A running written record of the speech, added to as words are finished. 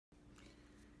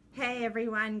Hey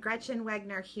everyone, Gretchen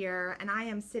Wegner here, and I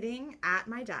am sitting at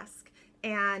my desk,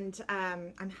 and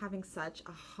I'm having such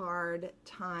a hard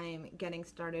time getting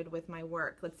started with my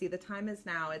work. Let's see, the time is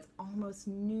now, it's almost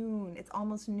noon. It's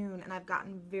almost noon, and I've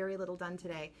gotten very little done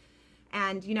today.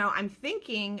 And I'm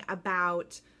thinking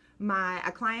about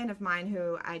a client of mine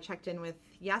who I checked in with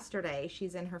yesterday.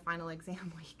 She's in her final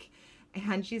exam week.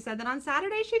 And she said that on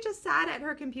Saturday she just sat at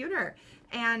her computer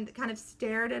and kind of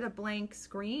stared at a blank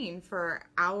screen for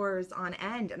hours on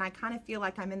end. And I kind of feel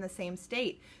like I'm in the same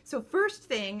state. So first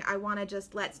thing, I want to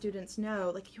just let students know,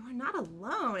 like, you are not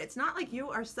alone. It's not like you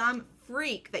are some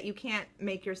freak that you can't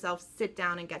make yourself sit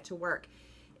down and get to work.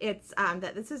 It's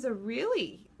that this is a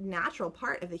really natural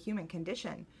part of the human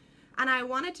condition. And I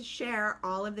wanted to share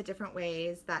all of the different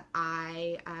ways that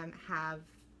I have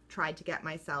tried to get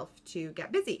myself to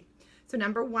get busy. So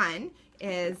number one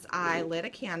is I lit a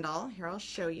candle. Here, I'll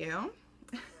show you.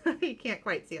 You can't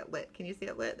quite see it lit. Can you see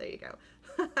it lit? There you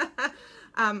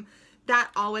go.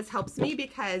 That always helps me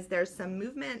because there's some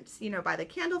movement, by the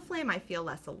candle flame. I feel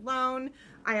less alone.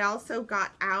 I also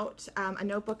got out a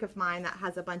notebook of mine that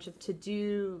has a bunch of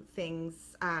to-do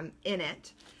things in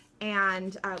it.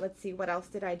 And let's see, what else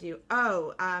did I do?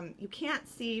 Oh, you can't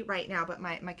see right now, but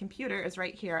my computer is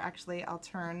right here. Actually, I'll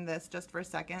turn this just for a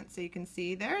second so you can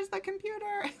see. There's the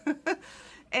computer.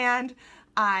 And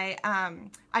I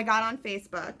got on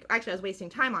Facebook. Actually, I was wasting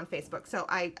time on Facebook. So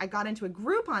I got into a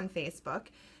group on Facebook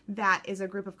that is a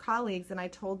group of colleagues, and I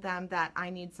told them that I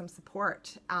need some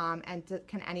support, and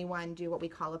can anyone do what we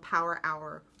call a power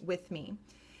hour with me?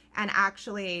 And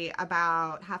actually,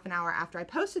 about half an hour after I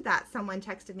posted that, someone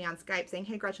texted me on Skype saying,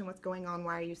 "Hey Gretchen, what's going on?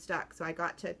 Why are you stuck?" So I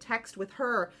got to text with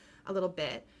her a little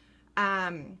bit.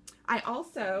 I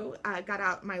also got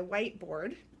out my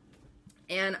whiteboard,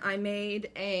 and I made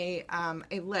a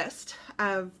list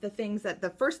of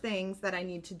the first things that I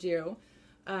need to do.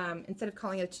 Instead of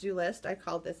calling it a to-do list, I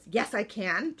called this "Yes, I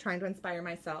Can," trying to inspire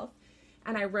myself.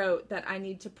 And I wrote that I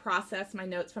need to process my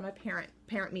notes from my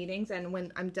parent meetings, and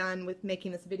when I'm done with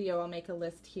making this video, I'll make a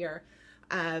list here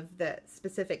of the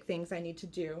specific things I need to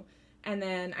do. And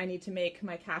then I need to make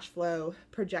my cash flow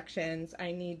projections.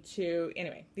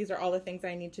 Anyway, these are all the things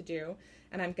I need to do.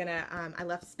 And I'm gonna, I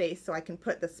left space so I can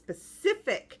put the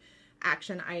specific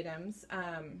action items.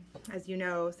 As you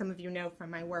know, some of you know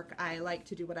from my work, I like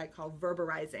to do what I call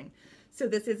verberizing. So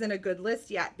this isn't a good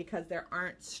list yet because there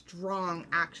aren't strong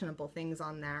actionable things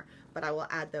on there, but I will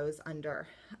add those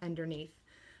underneath.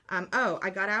 Oh, I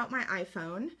got out my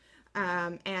iPhone,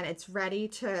 and it's ready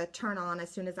to turn on as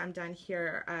soon as I'm done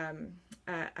here,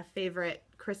 a favorite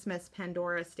Christmas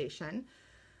Pandora station.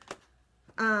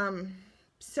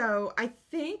 So I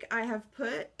think I have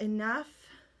put enough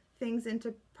things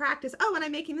into practice. Oh, and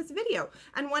I'm making this video.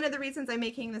 And one of the reasons I'm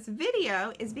making this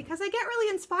video is because I get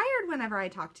really inspired whenever I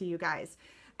talk to you guys.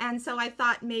 And so I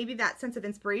thought maybe that sense of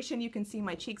inspiration, you can see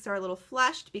my cheeks are a little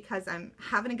flushed because I'm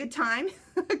having a good time,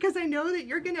 because I know that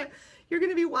you're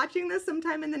gonna be watching this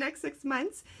sometime in the next 6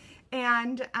 months.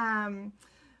 And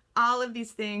all of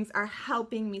these things are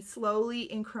helping me slowly,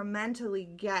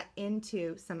 incrementally get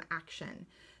into some action.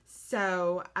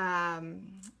 So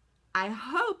I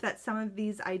hope that some of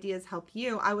these ideas help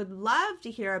you. I would love to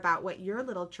hear about what your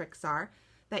little tricks are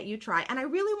that you try. And I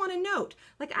really want to note,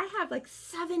 like, I have like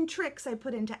 7 tricks I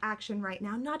put into action right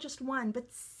now, not just one, but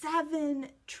 7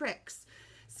 tricks.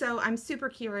 So I'm super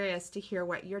curious to hear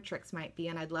what your tricks might be,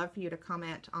 and I'd love for you to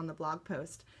comment on the blog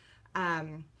post.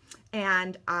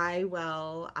 And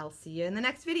I'll see you in the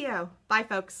next video. Bye,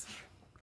 folks.